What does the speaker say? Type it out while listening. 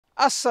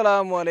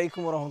Assalamu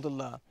alaikum wa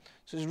rahmatullah.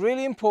 So it's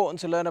really important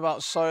to learn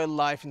about soil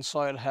life and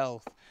soil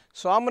health.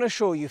 So I'm going to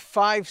show you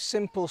 5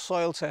 simple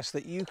soil tests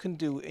that you can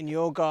do in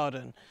your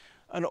garden,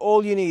 and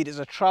all you need is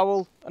a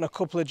trowel and a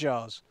couple of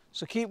jars.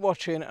 So keep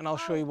watching and I'll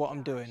show you what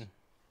I'm doing.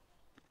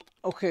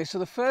 Okay, so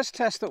the first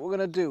test that we're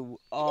going to do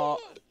are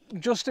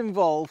just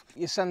involve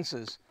your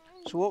sensors.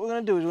 So what we're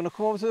going to do is we're going to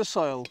come over to the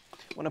soil,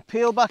 we're going to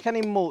peel back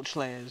any mulch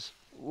layers.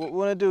 What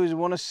we're going to do is we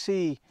want to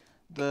see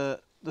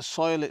the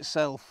soil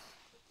itself.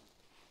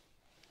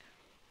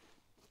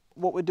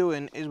 What we're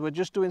doing is we're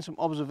just doing some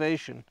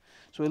observation.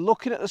 So we're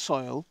looking at the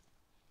soil.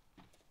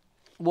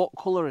 What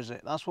colour is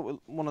it? That's what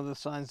one of the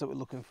signs that we're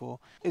looking for.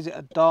 Is it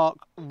a dark,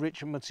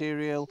 rich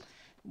material?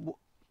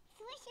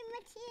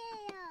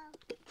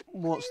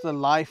 What's the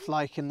life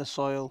like in the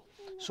soil?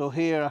 So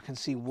here I can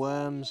see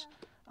worms.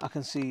 I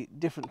can see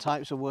different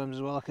types of worms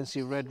as well. I can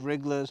see red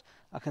wrigglers.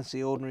 I can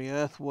see ordinary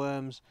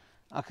earthworms.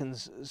 I can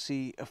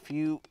see a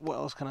few. What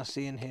else can I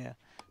see in here?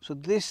 So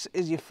this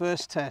is your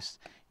first test.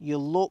 You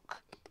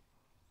look,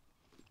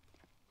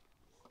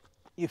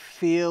 you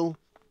feel,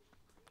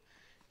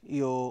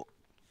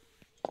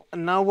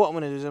 and now what I'm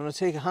going to do is I'm going to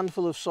take a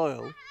handful of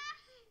soil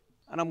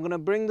and I'm going to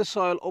bring the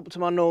soil up to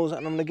my nose and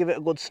I'm going to give it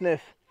a good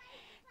sniff.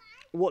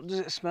 What does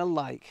it smell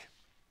like?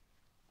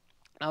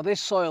 Now this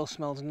soil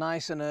smells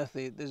nice and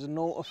earthy. There's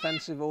no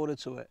offensive odour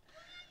to it.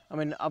 I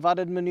mean, I've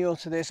added manure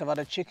to this. I've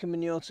added chicken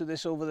manure to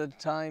this over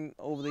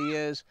the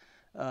years.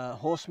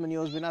 Horse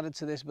manure has been added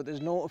to this, but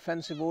there's no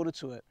offensive odour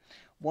to it.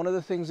 One of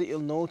the things that you'll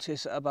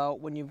notice about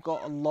when you've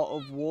got a lot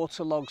of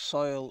waterlogged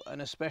soil,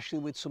 and especially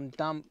with some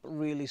damp,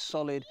 really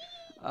solid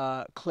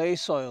clay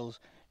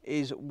soils,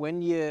 is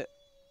when you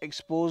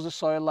expose the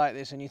soil like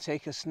this and you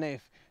take a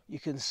sniff, you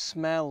can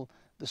smell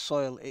the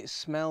soil. It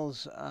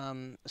smells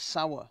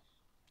sour.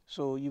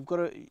 So you've got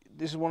to,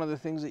 this is one of the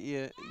things that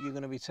you're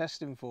going to be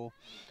testing for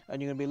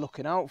and you're going to be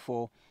looking out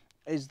for,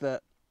 is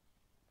that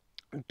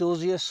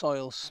does your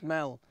soil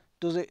smell?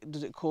 Does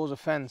it cause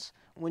offence?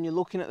 When you're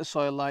looking at the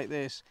soil like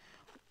this,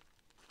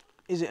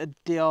 is it a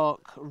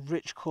dark,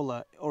 rich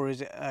colour, or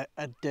is it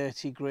a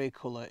dirty grey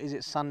colour? Is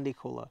it sandy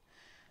colour?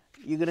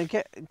 You're going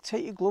to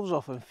take your gloves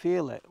off and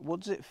feel it. What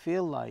does it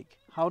feel like?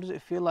 How does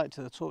it feel like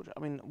to the touch? I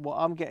mean, what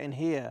I'm getting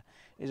here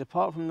is,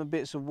 apart from the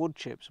bits of wood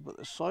chips, but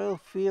the soil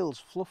feels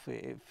fluffy.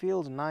 It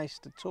feels nice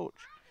to touch.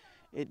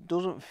 It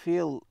doesn't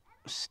feel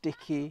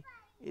sticky.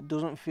 It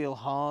doesn't feel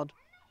hard.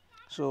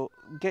 So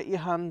get your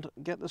hand,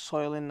 get the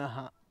soil in the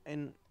hat.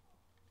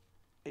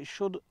 It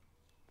should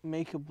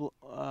make a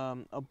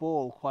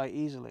ball quite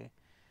easily,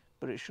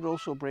 but it should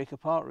also break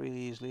apart really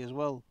easily as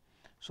well.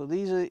 So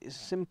these are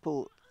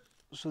simple.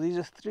 So these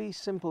are 3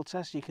 simple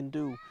tests you can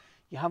do.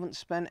 You haven't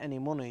spent any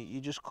money.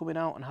 You're just coming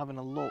out and having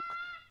a look.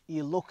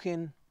 You're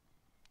looking,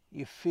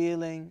 you're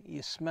feeling,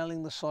 you're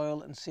smelling the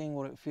soil and seeing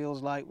what it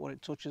feels like, what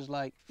it touches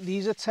like.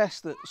 These are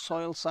tests that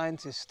soil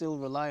scientists still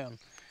rely on.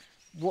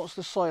 What's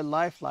the soil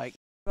life like?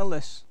 Smell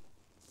this.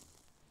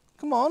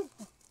 Come on.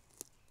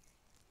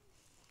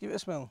 Give it a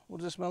smell. What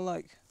does it smell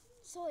like?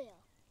 Soil.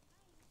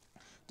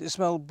 Does it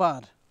smell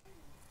bad?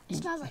 It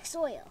smells like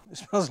soil. It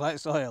smells like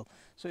soil.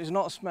 So it's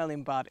not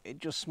smelling bad, it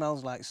just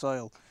smells like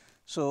soil.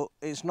 So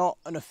it's not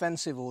an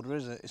offensive odour,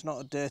 is it? It's not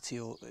a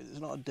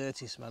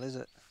dirty smell, is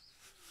it?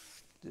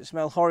 Does it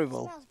smell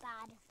horrible?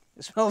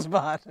 It smells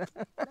bad. It smells bad.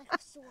 Like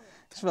soil.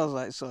 It smells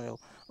like soil.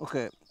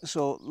 Okay,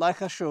 so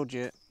like I showed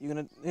you, you're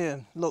gonna,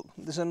 here, look,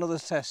 there's another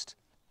test.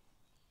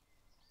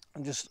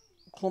 And just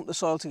clump the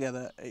soil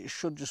together, it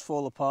should just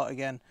fall apart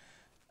again.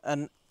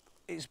 And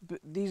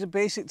these are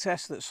basic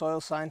tests that soil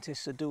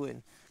scientists are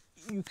doing.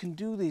 You can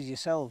do these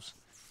yourselves.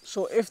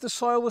 So if the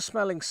soil was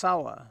smelling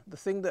sour, the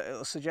thing that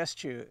it'll suggest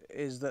to you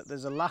is that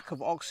there's a lack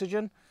of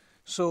oxygen.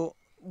 So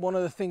one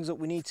of the things that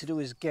we need to do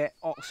is get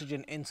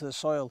oxygen into the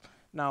soil.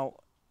 Now,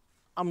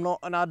 I'm not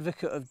an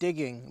advocate of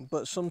digging,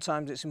 but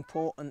sometimes it's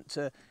important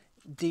to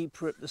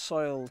deep rip the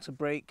soil to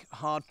break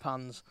hard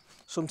pans.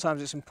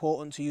 Sometimes it's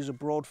important to use a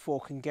broad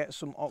fork and get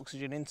some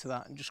oxygen into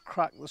that and just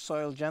crack the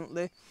soil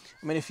gently.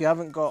 I mean, if you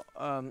haven't got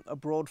a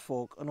broad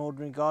fork, an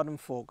ordinary garden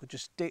fork,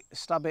 just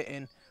stab it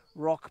in,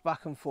 rock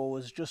back and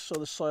forwards just so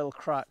the soil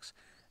cracks,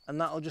 and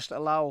that'll just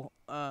allow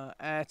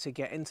air to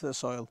get into the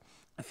soil.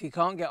 If you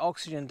can't get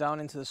oxygen down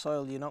into the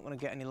soil, you're not going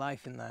to get any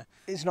life in there.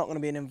 It's not going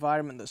to be an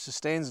environment that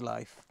sustains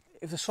life.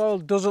 If the soil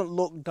doesn't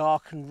look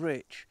dark and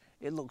rich,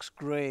 it looks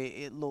grey,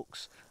 it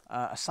looks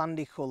a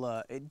sandy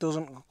colour, it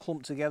doesn't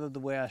clump together the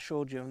way I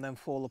showed you and then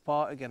fall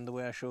apart again the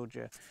way I showed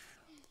you,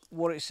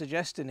 what it's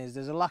suggesting is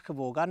there's a lack of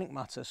organic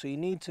matter, so you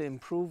need to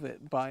improve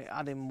it by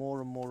adding more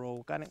and more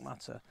organic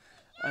matter.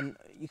 And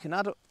you can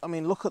add, I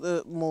mean, look at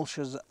the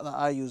mulches that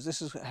I use.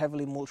 This is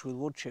heavily mulched with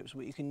wood chips,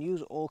 but you can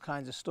use all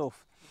kinds of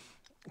stuff.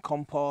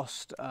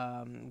 Compost,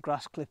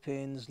 grass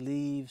clippings,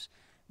 leaves,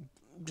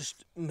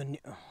 just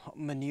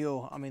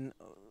manure. I mean,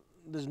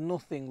 there's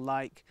nothing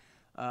like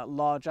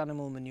large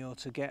animal manure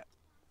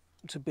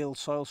to build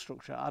soil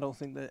structure. I don't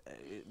think that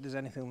there's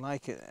anything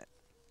like it.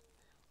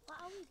 What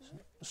are we doing?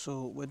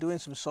 So we're doing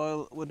some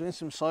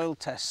soil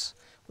tests.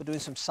 We're doing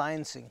some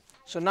sciencing.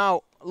 So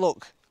now,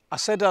 look, I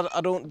said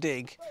I don't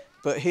dig,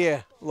 But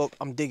here, look,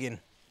 I'm digging.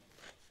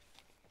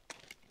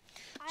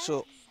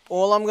 So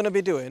all I'm going to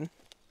be doing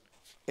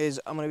is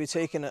I'm going to be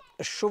taking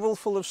a shovel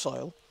full of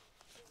soil,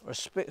 or a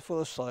spit full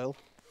of soil.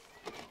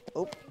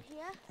 Oh.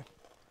 Here.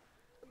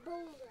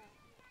 Boulder.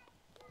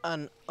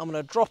 And I'm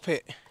going to drop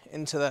it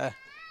into there.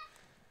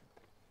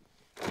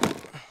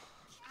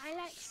 I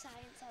like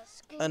science at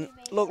school. And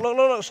look,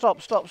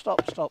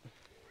 stop.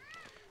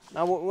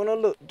 Now what we're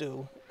going to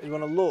do is we're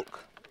going to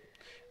look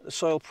at the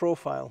soil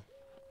profile.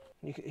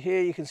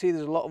 Here you can see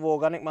there's a lot of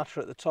organic matter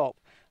at the top,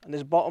 and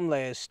this bottom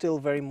layer is still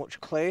very much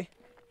clay.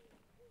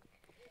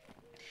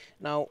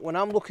 Now when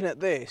I'm looking at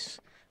this,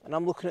 and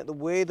I'm looking at the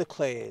way the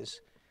clay is,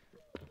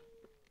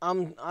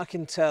 I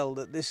can tell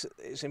that this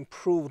is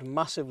improved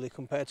massively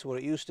compared to what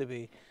it used to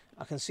be.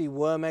 I can see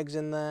worm eggs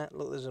in there.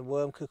 Look, there's a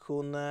worm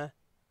cocoon there.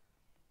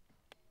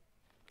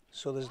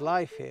 So there's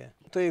life here.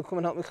 Dave, come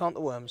and help me count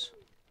the worms.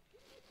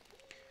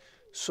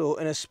 So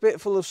in a spit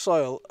full of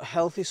soil, a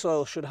healthy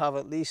soil should have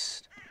at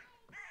least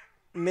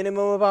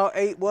minimum about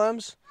 8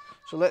 worms.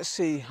 So let's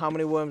see how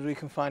many worms we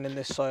can find in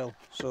this soil.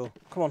 So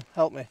come on,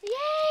 help me. Yay!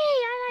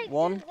 I like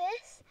 1.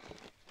 this.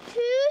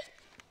 2.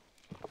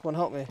 Come on,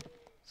 help me.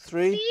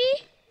 3.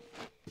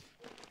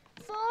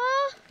 4.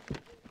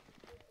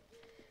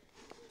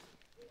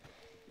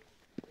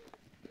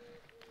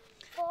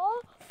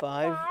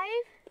 5.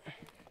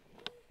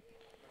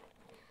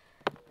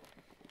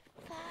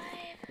 5.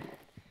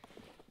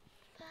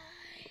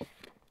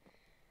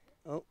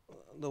 Oh,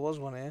 there was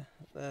one here.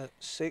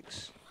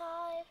 6.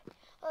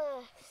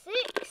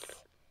 6.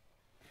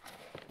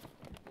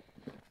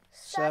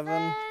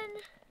 7.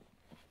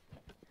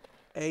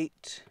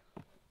 8.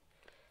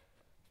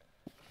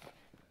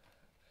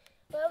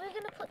 Where are we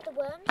going to put the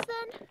worms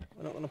then?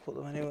 We're not going to put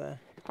them anywhere.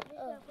 We're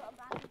going to put them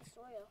back in the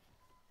soil.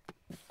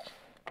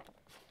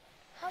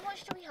 How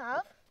much do we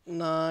have?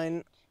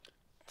 9.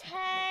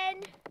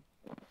 10.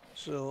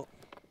 So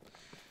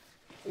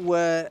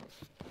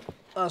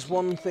that's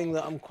one thing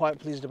that I'm quite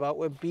pleased about.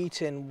 We're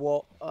beating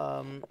what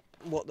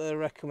the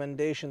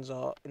recommendations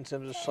are in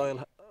terms of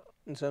soil,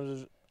 in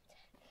terms of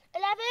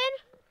 11.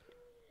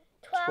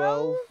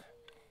 12.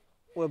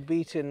 We're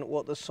beating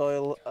what the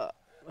soil,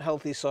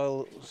 healthy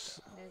soil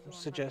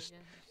suggests.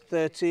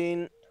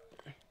 13.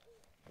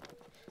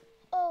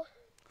 Oh,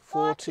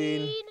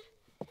 14.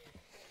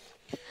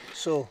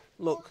 So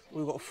look,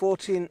 we've got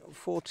 14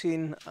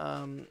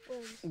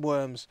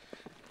 worms,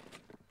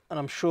 and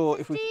I'm sure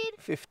if we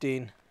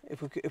 15,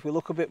 if we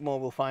look a bit more,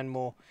 we'll find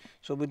more.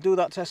 So we'll do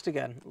that test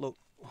again. Look,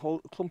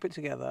 clump it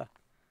together,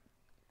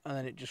 and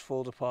then it just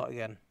folds apart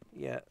again.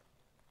 Yeah,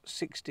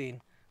 16.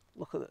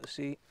 Look at that.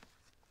 See,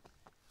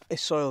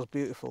 this soil's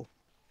beautiful.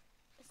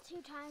 It's 2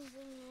 times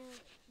in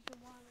the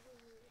one.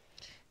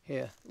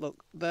 Here,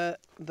 look,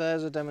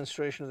 there's a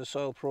demonstration of the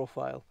soil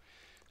profile.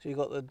 So you've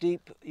got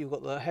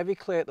the heavy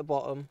clay at the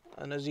bottom,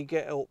 and as you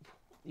get up,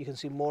 you can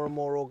see more and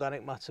more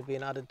organic matter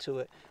being added to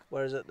it,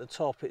 whereas at the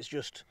top it's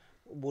just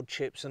wood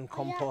chips and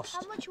compost.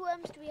 Yeah, how much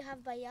worms do we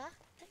have by here?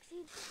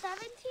 16,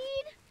 17?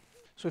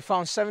 So we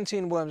found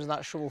 17 worms in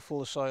that shovel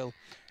full of soil.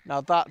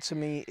 Now that to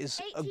me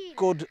is 18. a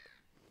good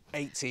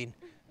 18.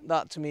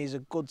 That to me is a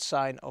good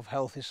sign of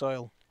healthy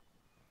soil.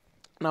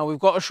 Now we've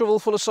got a shovel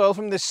full of soil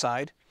from this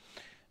side.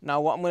 Now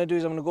what I'm going to do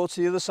is I'm going to go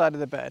to the other side of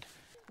the bed.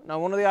 Now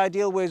one of the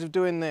ideal ways of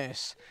doing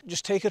this,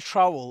 just take a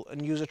trowel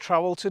and use a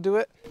trowel to do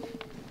it.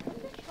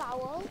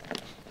 Trowel?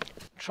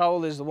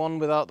 Trowel is the one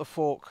without the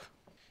fork.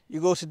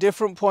 You go to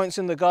different points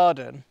in the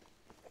garden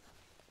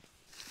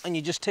and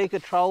you just take a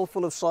trowel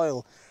full of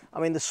soil. I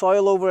mean, the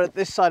soil over at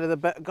this side of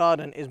the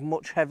garden is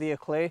much heavier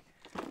clay.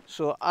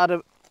 So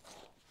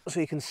so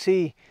you can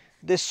see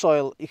this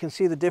soil, you can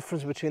see the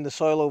difference between the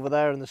soil over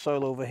there and the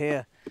soil over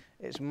here.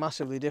 It's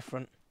massively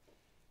different.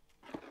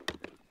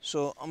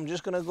 So I'm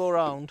just going to go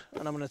around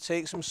and I'm going to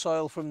take some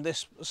soil from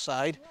this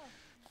side.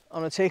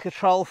 I'm going to take a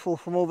trowel full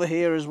from over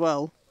here as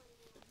well.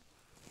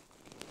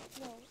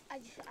 No,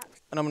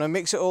 and I'm going to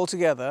mix it all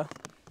together.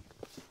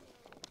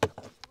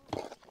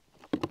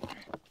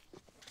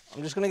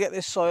 I'm just going to get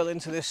this soil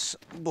into this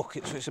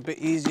bucket so it's a bit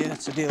easier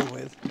to deal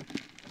with.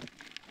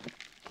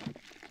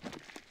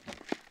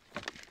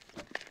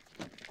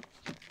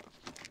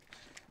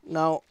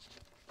 Now,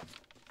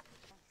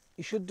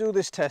 you should do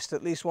this test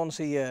at least once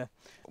a year.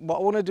 What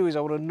I want to do is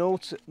I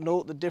want to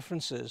note the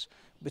differences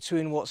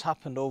between what's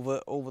happened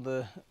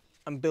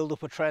and build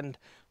up a trend.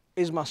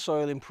 Is my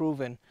soil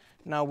improving?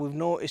 Now we've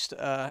noticed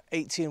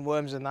 18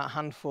 worms in that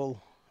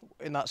handful,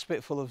 in that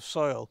spitful of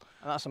soil,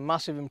 and that's a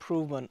massive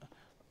improvement.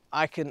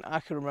 I can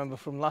remember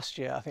from last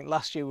year. I think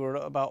last year we were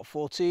at about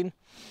 14,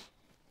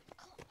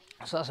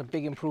 so that's a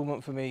big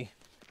improvement for me.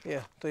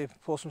 Here, Dave,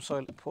 pour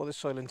this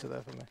soil into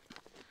there for me.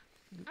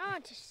 I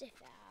want to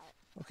sift it out.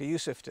 Okay, you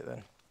sift it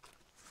then.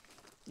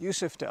 You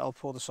sift it, I'll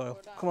pour the soil.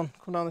 Come on,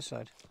 come down this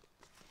side.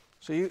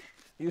 So you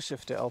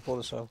sift it, I'll pour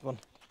the soil. Come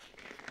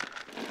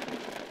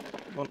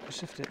on,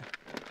 sift it.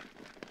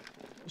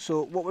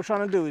 So what we're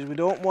trying to do is we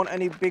don't want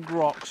any big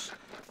rocks,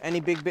 any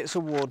big bits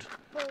of wood.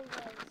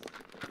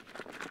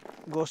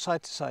 Go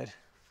side to side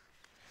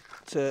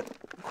to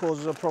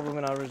causes a problem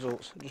in our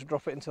results. Just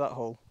drop it into that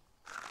hole.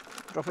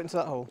 Drop it into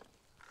that hole.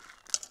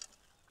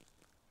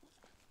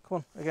 Come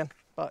on, again,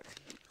 back.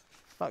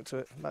 Back to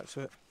it, back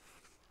to it.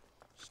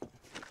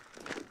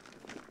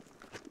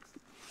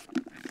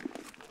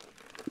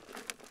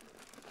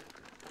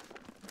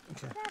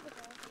 Okay.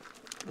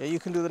 Yeah, you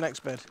can do the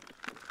next bed.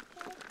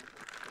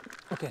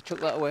 Okay, chuck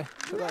that away.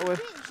 Chuck that away.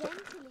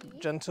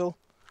 Gentle.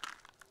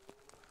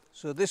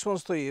 So this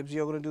one's Tayyib's.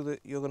 You're gonna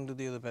do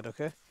the other bed,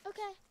 okay?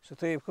 Okay. So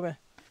Tayyib, come here.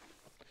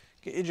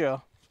 Get your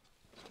jar.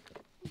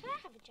 Can I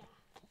have a jar?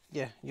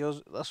 Yeah,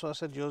 yours. That's what I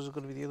said. Yours is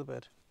gonna be the other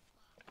bed.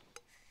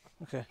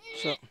 Okay.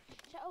 So. Should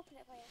I open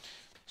it for you?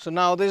 So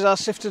now these are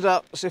sifted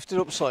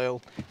up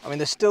soil. I mean,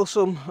 there's still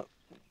some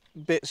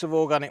bits of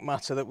organic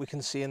matter that we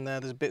can see in there.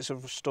 There's bits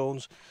of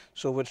stones.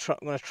 So we're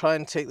going to try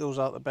and take those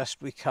out the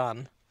best we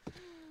can.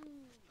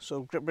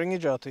 So bring your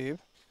jar to you.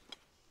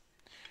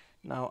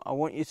 Now I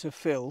want you to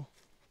fill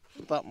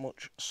that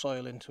much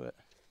soil into it.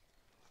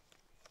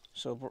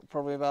 So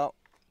probably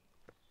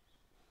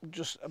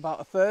just about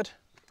a third.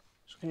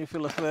 So can you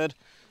fill a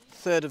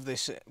third of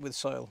this with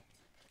soil?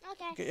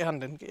 Okay. Get your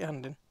hand in. Get your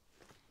hand in.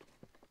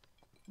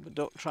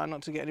 But try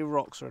not to get any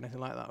rocks or anything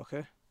like that,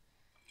 okay?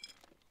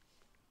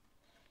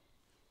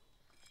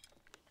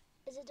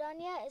 Is it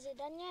done yet? Is it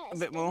done yet? A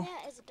bit more.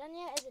 Is it done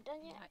yet? Is it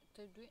done yet?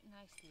 To do it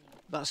nicely.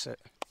 That's it.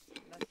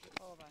 That's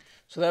all right.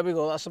 So there we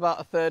go. That's about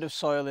a third of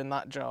soil in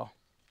that jar.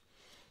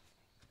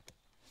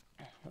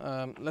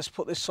 Let's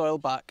put this soil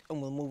back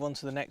and we'll move on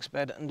to the next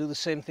bed and do the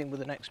same thing with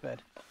the next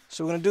bed.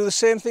 So we're going to do the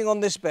same thing on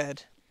this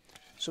bed.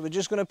 So we're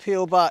just going to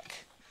peel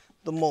back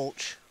the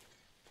mulch.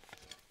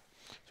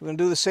 So we're going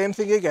to do the same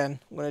thing again.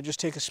 I'm going to just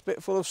take a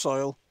spitful of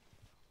soil.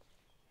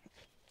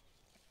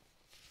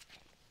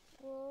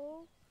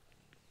 Whoa.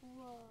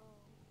 Whoa.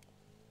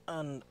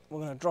 And we're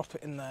going to drop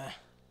it in there.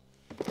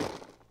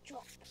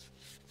 Drop.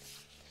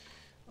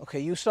 Okay,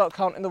 you start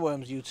counting the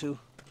worms, you two.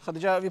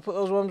 Khadija, have you put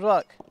those worms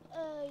back?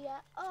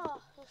 Yeah.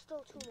 Oh, there's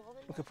still two more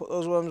in there. Okay, put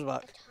those worms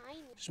back. They're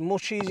tiny. It's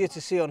much easier to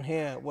see on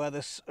here where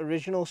this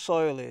original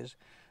soil is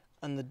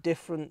and the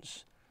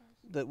difference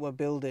that we're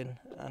building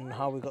and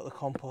how we got the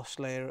compost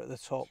layer at the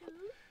top,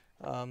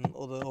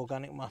 or the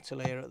organic matter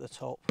layer at the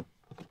top.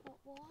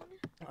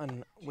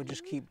 And we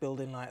just keep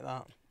building like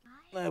that.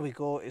 There we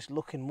go, it's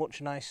looking much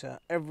nicer.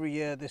 Every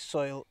year this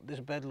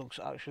bed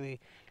looks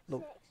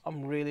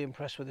I'm really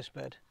impressed with this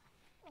bed.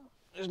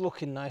 It's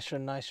looking nicer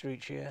and nicer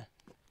each year.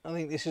 I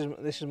think this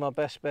is my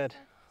best bed.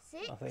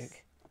 6, I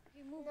think.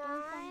 9,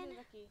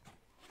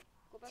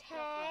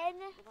 10,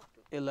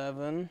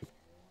 11,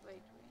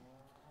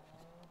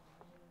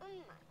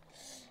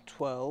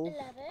 12, 11,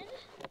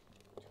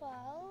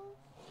 12,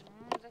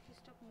 Zaki,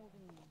 stop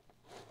moving.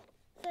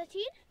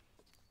 13.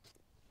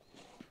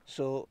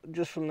 so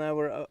just from there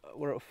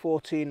we're at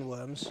 14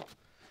 worms,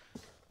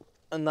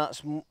 and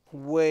that's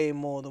way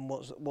more than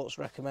what's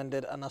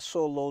recommended. And I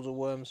saw loads of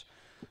worms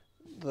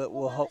that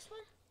were hot.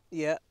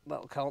 Yeah,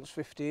 that counts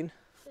 15.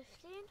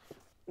 15.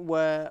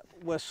 Where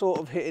we're sort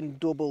of hitting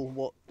double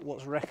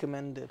what's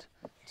recommended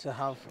to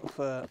have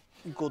for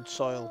good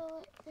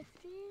soil.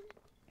 15.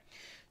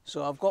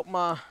 So I've got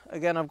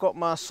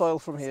my soil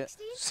from here.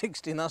 16?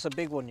 16, that's a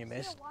big one you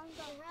missed. Uh-huh.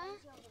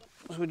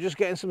 So we're just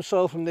getting some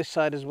soil from this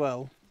side as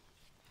well.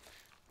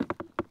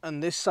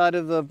 And this side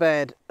of the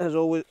bed has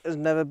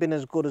never been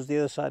as good as the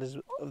other side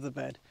of the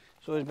bed.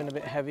 It's always been a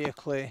bit heavier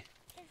clay.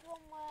 There's one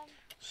worm.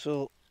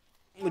 So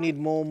we need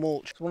more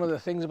mulch. One of the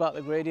things about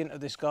the gradient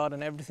of this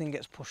garden, everything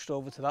gets pushed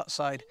over to that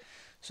side.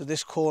 So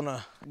this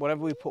corner,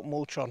 wherever we put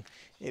mulch on,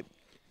 it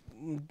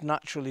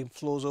naturally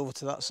flows over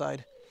to that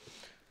side.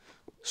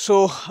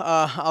 So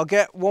I'll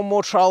get one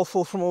more trowel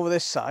full from over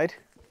this side.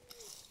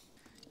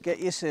 Get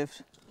your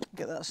sieve.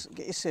 Get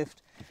your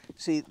sift.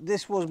 See,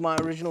 this was my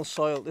original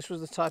soil. This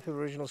was the type of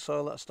original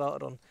soil that I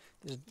started on.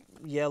 This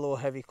yellow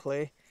heavy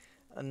clay,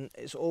 and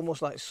it's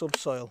almost like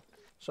subsoil.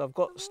 So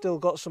I've still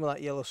got some of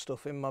that yellow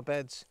stuff in my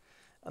beds,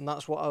 and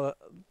that's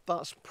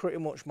pretty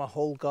much my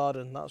whole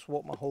garden. That's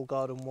what my whole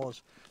garden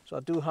was. So I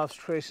do have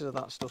traces of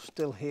that stuff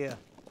still here.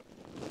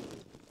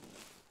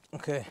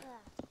 Okay.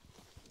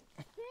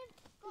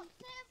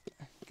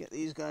 Get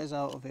these guys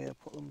out of here,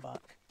 put them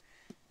back.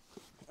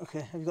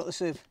 Okay, have you got the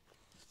sieve?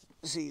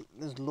 See,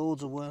 there's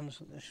loads of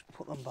worms. Just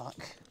put them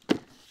back.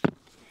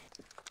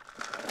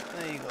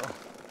 There you go.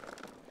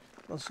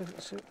 Go on,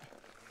 sieve.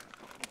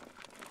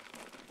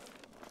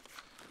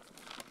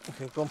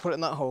 Okay, go and put it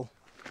in that hole.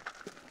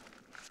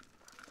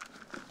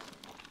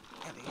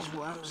 Get these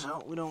worms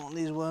out. We don't want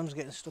these worms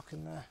getting stuck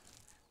in there.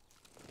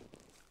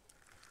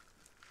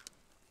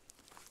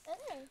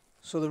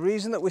 So the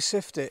reason that we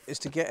sift it is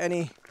to get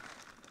any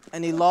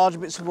large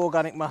bits of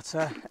organic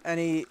matter,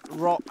 any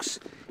rocks,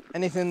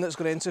 anything that's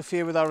going to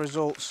interfere with our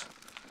results.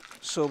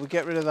 So we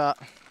get rid of that.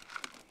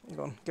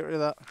 Go on, get rid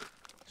of that.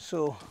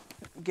 So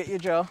get your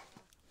jar.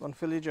 Go on,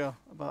 fill your jar,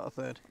 about a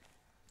third.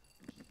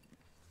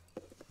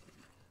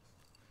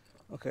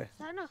 Okay. Is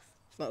that enough?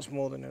 That's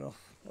more than enough.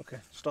 Okay,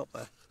 stop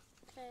there.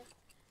 Okay.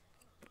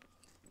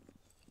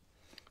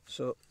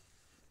 So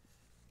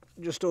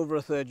just over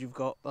a third you've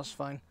got, that's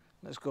fine.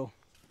 Let's go.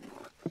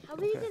 Are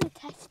we going to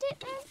test it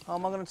then? How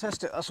am I going to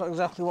test it? That's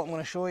exactly what I'm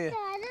going to show you.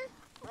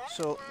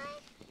 So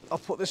I'll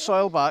put this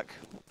soil back.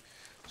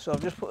 So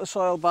I've just put the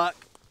soil back,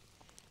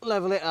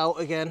 level it out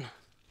again,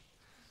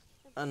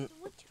 and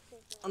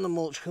the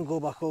mulch can go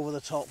back over the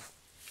top.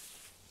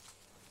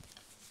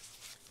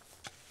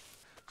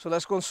 So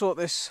let's go and sort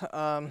this.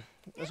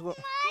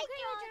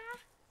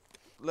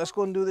 Let's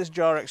go and do this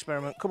jar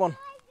experiment. Come on.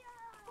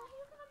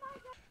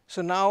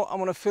 So now I'm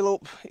going to fill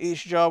up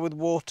each jar with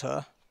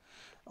water,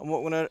 and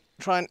what we're going to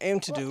try and aim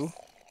to do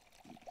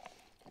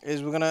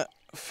is we're going to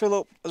fill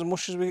up as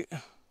much as we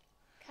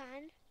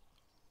can.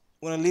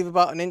 We're going to leave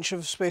about 1 inch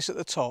of space at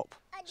the top,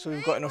 so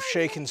we've got enough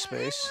shaking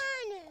space.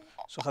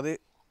 So Hadi,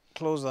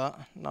 close that.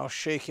 Now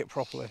shake it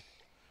properly.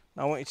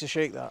 Now I want you to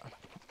shake that.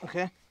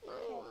 Okay?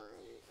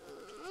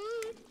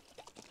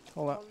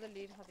 Hold that. Hold the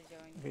lid, Hadi,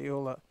 Joey. Okay, you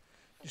hold that.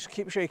 Just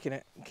keep shaking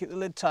it. Keep the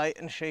lid tight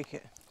and shake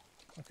it.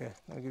 Okay,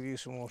 I'll give you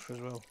some water as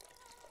well.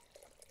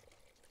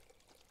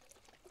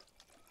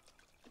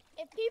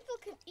 If people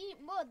could eat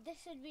mud, this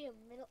would be a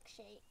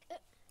milkshake.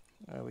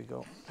 There we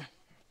go.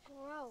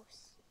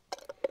 Gross.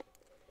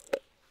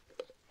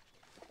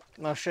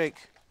 Now shake.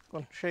 Go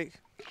on, shake.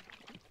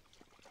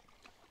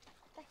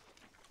 It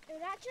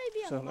would actually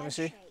be So, a let me mud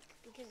see. shake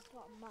because it's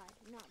not mud,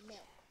 not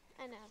milk.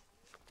 I know.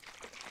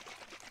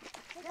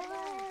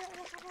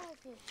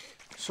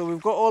 So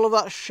we've got all of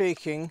that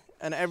shaking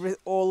and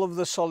all of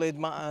the solid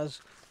matters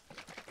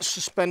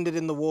suspended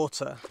in the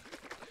water.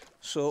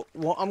 So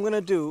what I'm going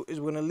to do is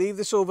we're going to leave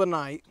this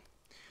overnight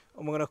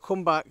and we're going to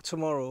come back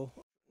tomorrow.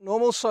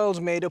 Normal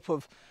soil's made up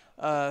of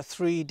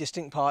 3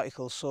 distinct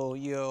particles, so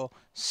your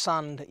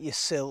sand, your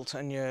silt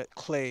and your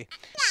clay.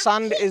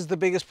 Sand is the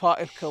biggest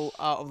particle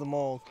out of them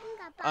all,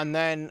 and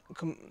then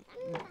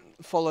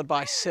followed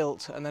by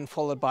silt, and then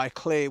followed by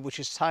clay, which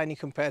is tiny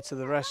compared to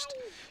the rest.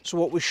 So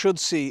what we should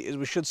see is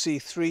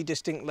 3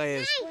 distinct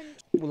layers.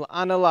 We'll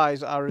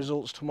analyse our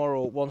results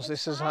tomorrow once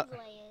this is... 5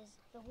 layers,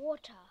 the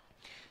water.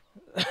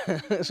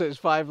 So it's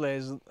 5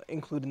 layers,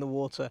 including the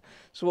water.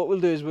 So what we'll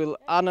do is we'll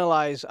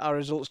analyse our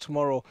results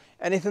tomorrow.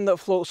 Anything that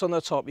floats on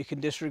the top, you can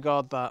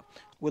disregard that.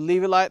 We'll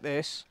leave it like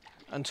this,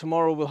 and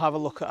tomorrow we'll have a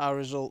look at our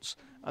results,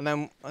 and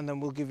then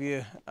we'll give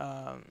you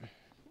an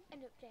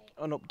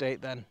update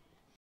then.